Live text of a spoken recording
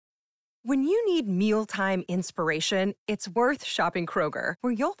When you need mealtime inspiration, it's worth shopping Kroger,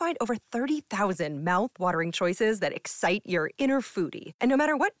 where you'll find over 30,000 mouth-watering choices that excite your inner foodie. And no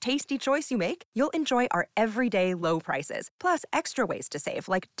matter what tasty choice you make, you'll enjoy our everyday low prices, plus extra ways to save,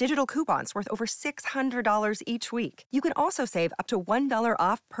 like digital coupons worth over $600 each week. You can also save up to $1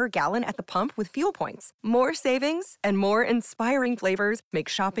 off per gallon at the pump with fuel points. More savings and more inspiring flavors make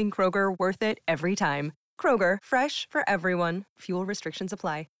shopping Kroger worth it every time. Kroger, fresh for everyone. Fuel restrictions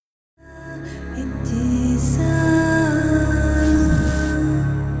apply.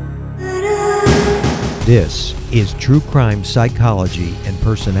 This is True Crime Psychology and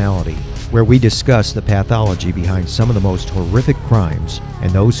Personality, where we discuss the pathology behind some of the most horrific crimes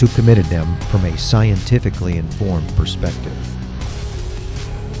and those who committed them from a scientifically informed perspective.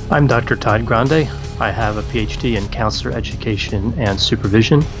 I'm Dr. Todd Grande. I have a PhD in counselor education and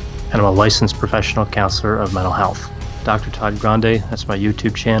supervision, and I'm a licensed professional counselor of mental health. Dr. Todd Grande, that's my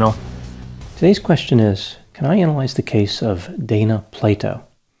YouTube channel. Today's question is, can I analyze the case of Dana Plato?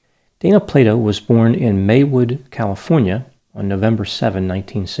 Dana Plato was born in Maywood, California on November 7,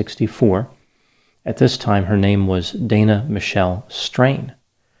 1964. At this time, her name was Dana Michelle Strain.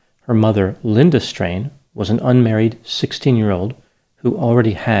 Her mother, Linda Strain, was an unmarried 16-year-old who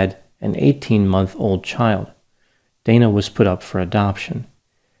already had an 18-month-old child. Dana was put up for adoption.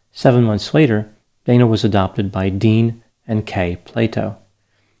 7 months later, Dana was adopted by Dean and Kay Plato.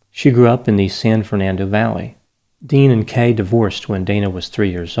 She grew up in the San Fernando Valley. Dean and Kay divorced when Dana was 3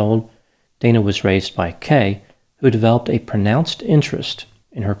 years old. Dana was raised by Kay, who developed a pronounced interest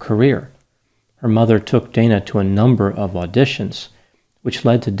in her career. Her mother took Dana to a number of auditions, which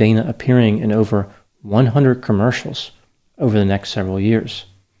led to Dana appearing in over 100 commercials over the next several years.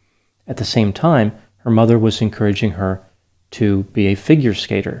 At the same time, her mother was encouraging her to be a figure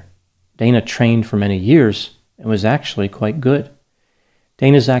skater. Dana trained for many years and was actually quite good.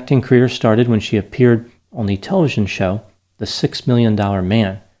 Dana's acting career started when she appeared on the television show The $6 Million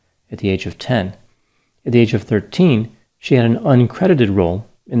Man at the age of 10. At the age of 13, she had an uncredited role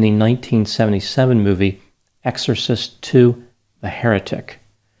in the 1977 movie Exorcist II: The Heretic.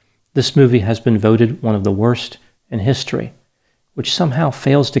 This movie has been voted one of the worst in history, which somehow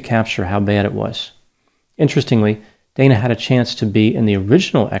fails to capture how bad it was. Interestingly, Dana had a chance to be in the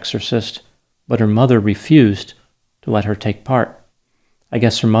original Exorcist, but her mother refused to let her take part. I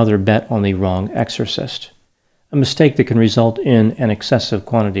guess her mother bet on the wrong exorcist, a mistake that can result in an excessive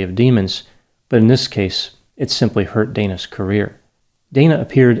quantity of demons, but in this case, it simply hurt Dana's career. Dana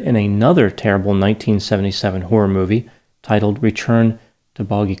appeared in another terrible 1977 horror movie titled Return to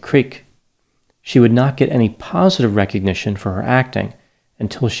Boggy Creek. She would not get any positive recognition for her acting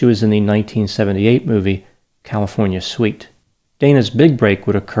until she was in the 1978 movie California Suite. Dana's big break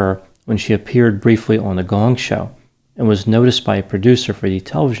would occur when she appeared briefly on The Gong Show and was noticed by a producer for the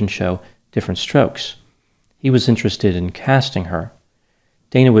television show Diff'rent Strokes. He was interested in casting her.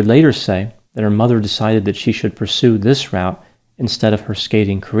 Dana would later say that her mother decided that she should pursue this route instead of her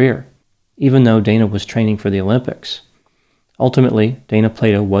skating career, even though Dana was training for the Olympics. Ultimately, Dana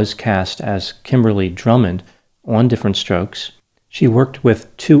Plato was cast as Kimberly Drummond on Diff'rent Strokes. She worked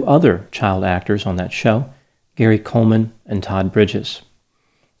with 2 other child actors on that show, Gary Coleman and Todd Bridges.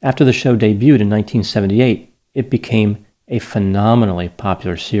 After the show debuted in 1978, it became a phenomenally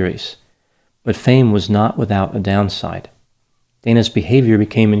popular series. But fame was not without a downside. Dana's behavior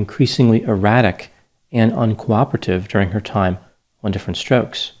became increasingly erratic and uncooperative during her time on Diff'rent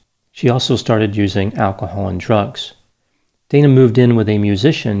Strokes. She also started using alcohol and drugs. Dana moved in with a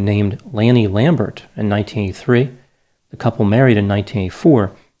musician named Lanny Lambert in 1983. The couple married in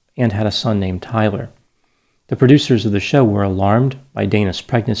 1984 and had a son named Tyler. The producers of the show were alarmed by Dana's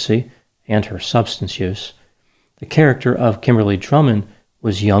pregnancy and her substance use. The character of Kimberly Drummond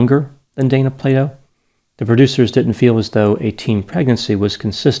was younger than Dana Plato. The producers didn't feel as though a teen pregnancy was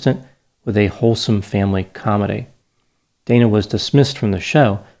consistent with a wholesome family comedy. Dana was dismissed from the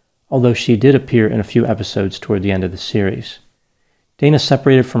show, although she did appear in a few episodes toward the end of the series. Dana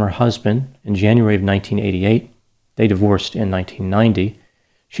separated from her husband in January of 1988. They divorced in 1990.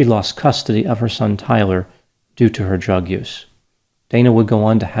 She lost custody of her son Tyler due to her drug use. Dana would go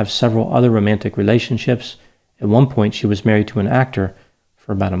on to have several other romantic relationships. At one point, she was married to an actor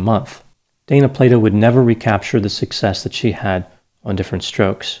for about a month. Dana Plato would never recapture the success that she had on Diff'rent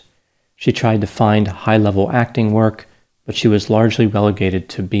Strokes. She tried to find high-level acting work, but she was largely relegated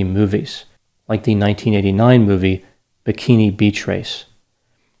to B movies, like the 1989 movie Bikini Beach Race.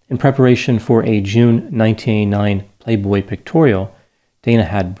 In preparation for a June 1989 Playboy pictorial, Dana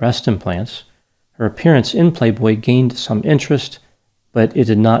had breast implants. Her appearance in Playboy gained some interest, but it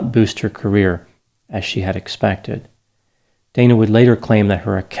did not boost her career as she had expected. Dana would later claim that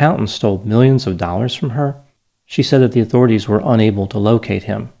her accountant stole millions of dollars from her. She said that the authorities were unable to locate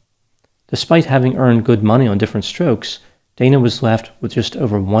him. Despite having earned good money on different strokes, Dana was left with just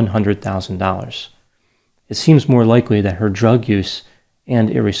over $100,000. It seems more likely that her drug use and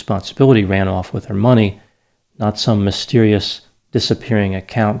irresponsibility ran off with her money, not some mysterious, disappearing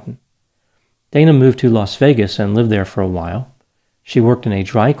accountant. Dana moved to Las Vegas and lived there for a while. She worked in a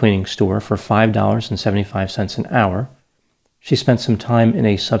dry cleaning store for $5.75 an hour. She spent some time in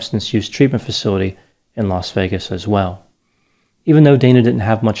a substance use treatment facility in Las Vegas as well. Even though Dana didn't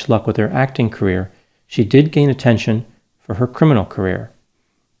have much luck with her acting career, she did gain attention for her criminal career.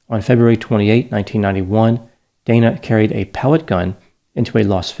 On February 28, 1991, Dana carried a pellet gun into a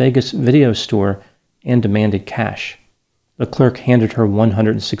Las Vegas video store and demanded cash. The clerk handed her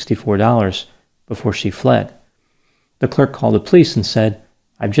 $164 before she fled. The clerk called the police and said,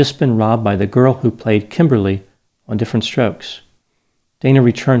 "I've just been robbed by the girl who played Kimberly on Different Strokes." Dana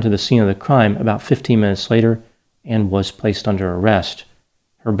returned to the scene of the crime about 15 minutes later and was placed under arrest.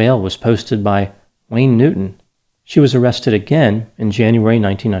 Her bail was posted by Wayne Newton. She was arrested again in January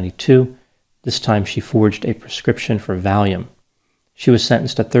 1992. This time she forged a prescription for Valium. She was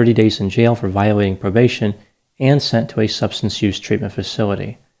sentenced to 30 days in jail for violating probation and sent to a substance use treatment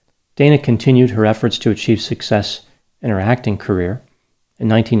facility. Dana continued her efforts to achieve success in her acting career. In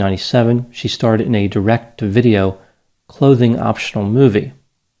 1997, she starred in a direct-to-video clothing-optional movie.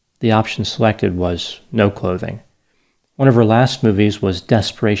 The option selected was no clothing. One of her last movies was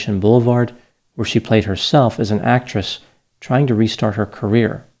Desperation Boulevard, where she played herself as an actress trying to restart her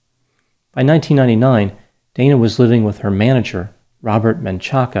career. By 1999, Dana was living with her manager, Robert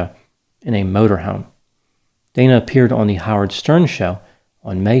Menchaca, in a motorhome. Dana appeared on The Howard Stern Show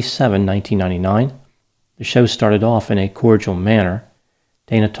on May 7, 1999. The show started off in a cordial manner.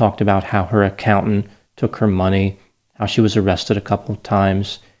 Dana talked about how her accountant took her money, how she was arrested a couple of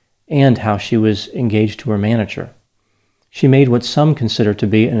times, and how she was engaged to her manager. She made what some consider to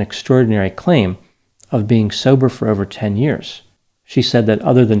be an extraordinary claim of being sober for over 10 years. She said that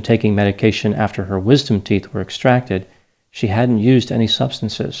other than taking medication after her wisdom teeth were extracted, she hadn't used any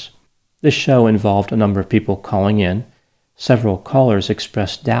substances. This show involved a number of people calling in. Several callers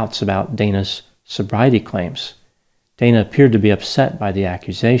expressed doubts about Dana's sobriety claims. Dana appeared to be upset by the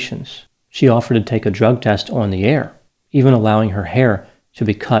accusations. She offered to take a drug test on the air, even allowing her hair to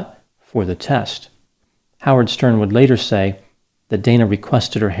be cut for the test. Howard Stern would later say that Dana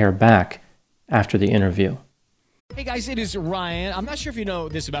requested her hair back after the interview. Hey guys, it is Ryan. I'm not sure if you know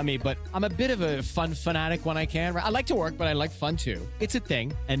this about me, but I'm a bit of a fun fanatic when I can. I like to work, but I like fun too. It's a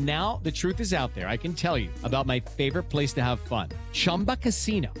thing. And now the truth is out there. I can tell you about my favorite place to have fun. Chumba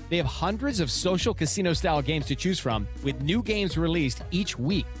Casino. They have hundreds of social casino style games to choose from with new games released each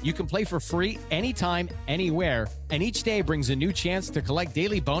week. You can play for free anytime, anywhere. And each day brings a new chance to collect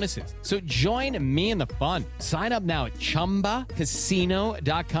daily bonuses. So join me in the fun. Sign up now at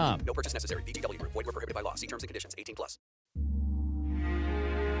ChumbaCasino.com. No purchase necessary. VGW Group. Void where prohibited by law. See terms and conditions. 18+.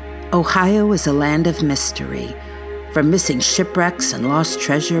 Ohio is a land of mystery. From missing shipwrecks and lost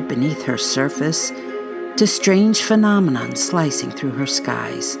treasure beneath her surface to strange phenomenon slicing through her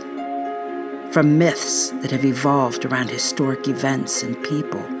skies. From myths that have evolved around historic events and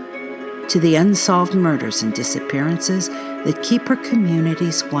people to the unsolved murders and disappearances that keep her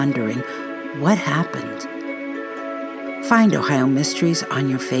communities wondering what happened. Find Ohio Mysteries on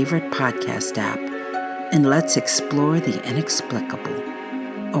your favorite podcast app, and let's explore the inexplicable.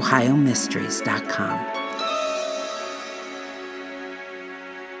 OhioMysteries.com.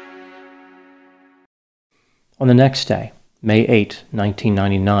 On the next day, May 8,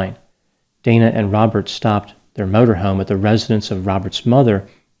 1999, Dana and Robert stopped their motorhome at the residence of Robert's mother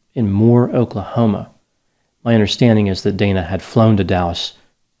in Moore, Oklahoma. My understanding is that Dana had flown to Dallas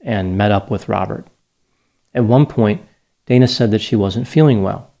and met up with Robert. At one point, Dana said that she wasn't feeling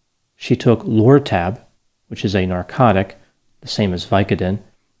well. She took Lortab, which is a narcotic, the same as Vicodin,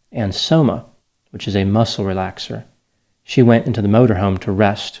 and Soma, which is a muscle relaxer. She went into the motorhome to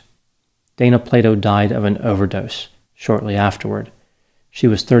rest. Dana Plato died of an overdose shortly afterward. She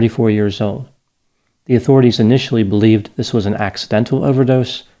was 34 years old. The authorities initially believed this was an accidental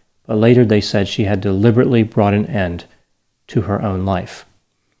overdose, but later they said she had deliberately brought an end to her own life.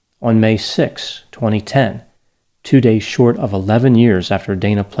 On May 6, 2010, 2 days short of 11 years after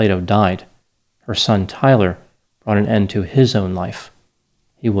Dana Plato died, her son Tyler brought an end to his own life.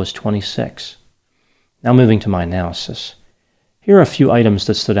 He was 26. Now moving to my analysis. Here are a few items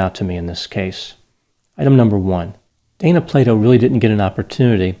that stood out to me in this case. Item number 1. Dana Plato really didn't get an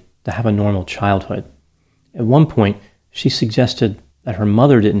opportunity to have a normal childhood. At one point, she suggested that her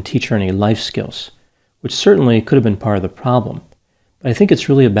mother didn't teach her any life skills. which certainly could have been part of the problem. But I think it's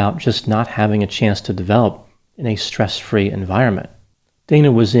really about just not having a chance to develop in a stress-free environment.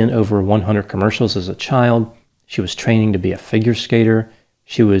 Dana was in over 100 commercials as a child. She was training to be a figure skater.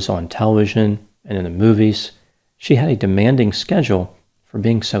 She was on television and in the movies. She had a demanding schedule for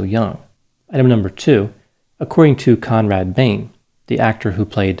being so young. Item number 2, according to Conrad Bain, the actor who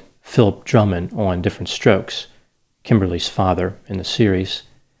played Philip Drummond on Diff'rent Strokes, Kimberly's father in the series,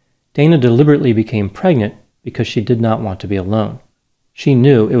 Dana deliberately became pregnant because she did not want to be alone. She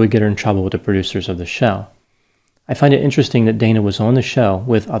knew it would get her in trouble with the producers of the show. I find it interesting that Dana was on the show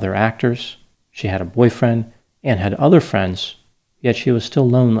with other actors, she had a boyfriend, and had other friends, yet she was still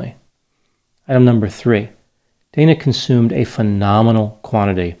lonely. Item number 3, Dana consumed a phenomenal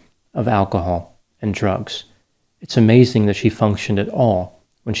quantity of alcohol and drugs. It's amazing that she functioned at all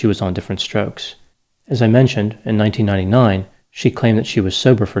when she was on Diff'rent Strokes. As I mentioned, in 1999, she claimed that she was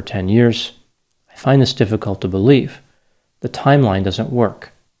sober for 10 years. I find this difficult to believe. The timeline doesn't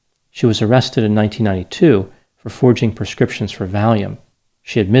work. She was arrested in 1992 for forging prescriptions for Valium.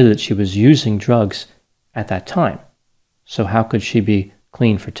 She admitted that she was using drugs at that time. So how could she be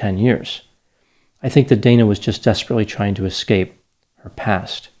clean for 10 years? I think that Dana was just desperately trying to escape her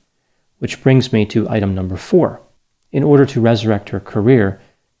past. Which brings me to item number 4. In order to resurrect her career,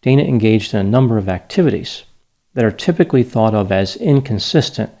 Dana engaged in a number of activities that are typically thought of as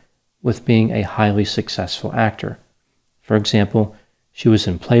inconsistent with being a highly successful actor. For example, she was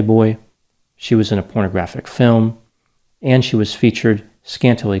in Playboy, she was in a pornographic film, and she was featured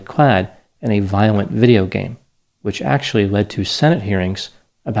scantily clad in a violent video game, which actually led to Senate hearings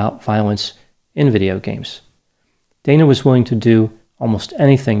about violence in video games. Dana was willing to do almost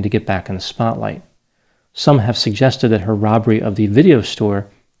anything to get back in the spotlight. Some have suggested that her robbery of the video store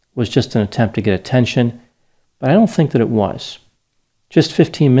was just an attempt to get attention, but I don't think that it was. Just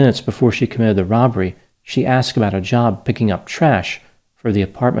 15 minutes before she committed the robbery, she asked about a job picking up trash for the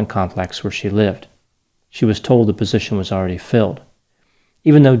apartment complex where she lived. She was told the position was already filled.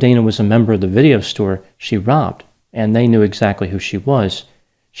 Even though Dana was a member of the video store she robbed, and they knew exactly who she was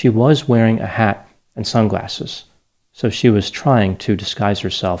wearing a hat and sunglasses, so she was trying to disguise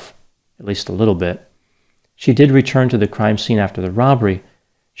herself, at least a little bit. She did return to the crime scene after the robbery.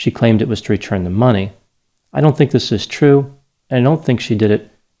 She claimed it was to return the money. I don't think this is true, and I don't think she did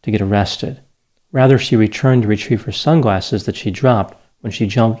it to get arrested. Rather, she returned to retrieve her sunglasses that she dropped when she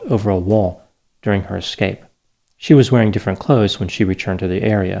jumped over a wall during her escape. She was wearing different clothes when she returned to the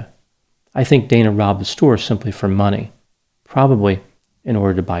area. I think Dana robbed the store simply for money, probably in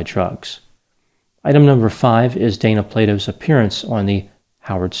order to buy drugs. Item number 5 is Dana Plato's appearance on the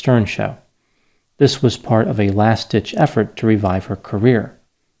Howard Stern Show. This was part of a last-ditch effort to revive her career.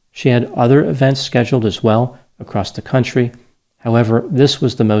 She had other events scheduled as well across the country. However, this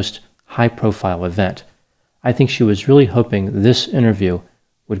was the most high-profile event. I think she was really hoping this interview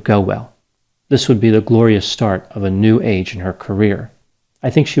would go well. This would be the glorious start of a new age in her career. I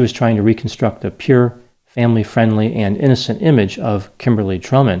think she was trying to reconstruct a pure, family-friendly, and innocent image of Kimberly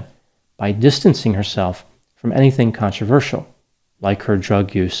Drummond by distancing herself from anything controversial, like her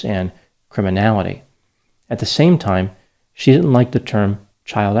drug use and criminality. At the same time, she didn't like the term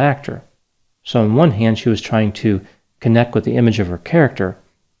child actor. So on one hand, she was trying to connect with the image of her character,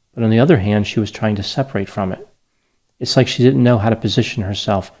 but on the other hand, she was trying to separate from it. It's like she didn't know how to position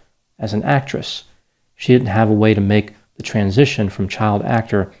herself as an actress. She didn't have a way to make the transition from child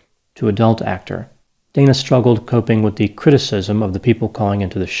actor to adult actor. Dana struggled coping with the criticism of the people calling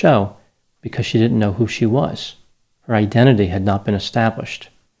into the show because she didn't know who she was. Her identity had not been established.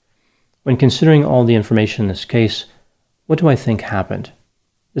 When considering all the information in this case, what do I think happened?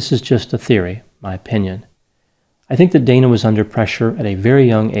 This is just a theory, my opinion. I think that Dana was under pressure at a very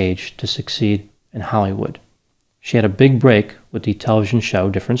young age to succeed in Hollywood. She had a big break with the television show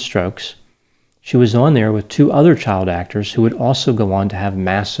Diff'rent Strokes. She was on there with 2 other child actors who would also go on to have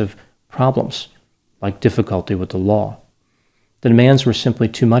massive problems, like difficulty with the law. The demands were simply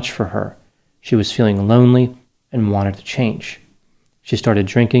too much for her. She was feeling lonely and wanted to change. She started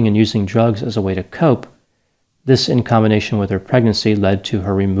drinking and using drugs as a way to cope. This, in combination with her pregnancy, led to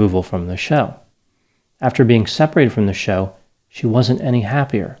her removal from the show. After being separated from the show, she wasn't any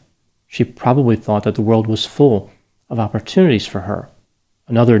happier. She probably thought that the world was full of opportunities for her.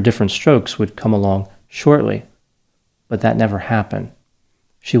 Another Diff'rent Strokes would come along shortly, but that never happened.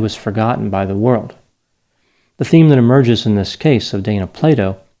 She was forgotten by the world. The theme that emerges in this case of Dana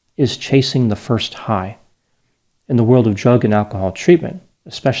Plato is chasing the first high. In the world of drug and alcohol treatment,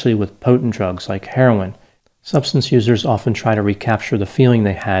 especially with potent drugs like heroin, substance users often try to recapture the feeling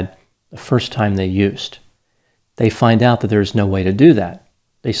they had the first time they used. They find out that there is no way to do that.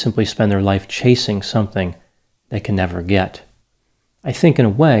 They simply spend their life chasing something they can never get. I think in a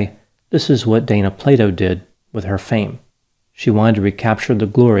way, this is what Dana Plato did with her fame. She wanted to recapture the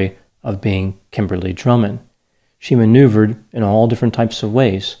glory of being Kimberly Drummond. She maneuvered in all different types of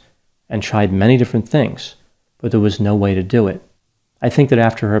ways and tried many different things, but there was no way to do it. I think that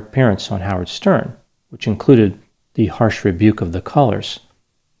after her appearance on Howard Stern, which included the harsh rebuke of the callers,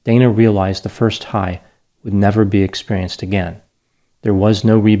 Dana realized the first high would never be experienced again. There was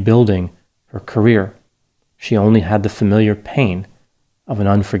no rebuilding her career. She only had the familiar pain of an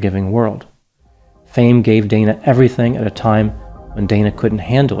unforgiving world. Fame gave Dana everything at a time when Dana couldn't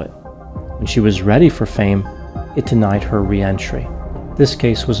handle it. When she was ready for fame, it denied her re-entry. This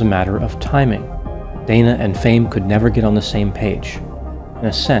case was a matter of timing. Dana and fame could never get on the same page. In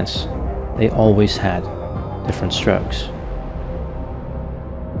a sense, they always had different strokes.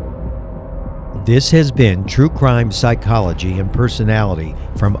 This has been True Crime Psychology and Personality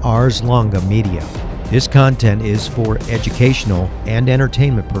from Ars Longa Media. This content is for educational and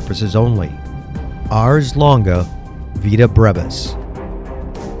entertainment purposes only. Ars Longa, Vita Brevis.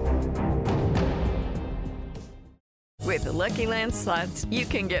 With the Lucky Land Slots, you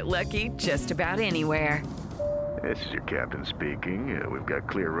can get lucky just about anywhere. This is your captain speaking. We've got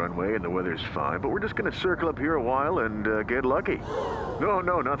clear runway and the weather's fine, but we're just going to circle up here a while and get lucky.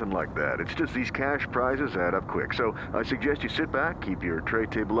 No, nothing like that. It's just these cash prizes add up quick. So I suggest you sit back, keep your tray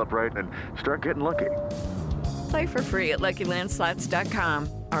table upright, and start getting lucky. Play for free at LuckyLandSlots.com.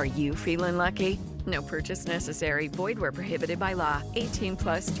 Are you feeling lucky? No purchase necessary. Void where prohibited by law.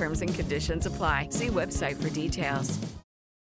 18+ terms and conditions apply. See website for details.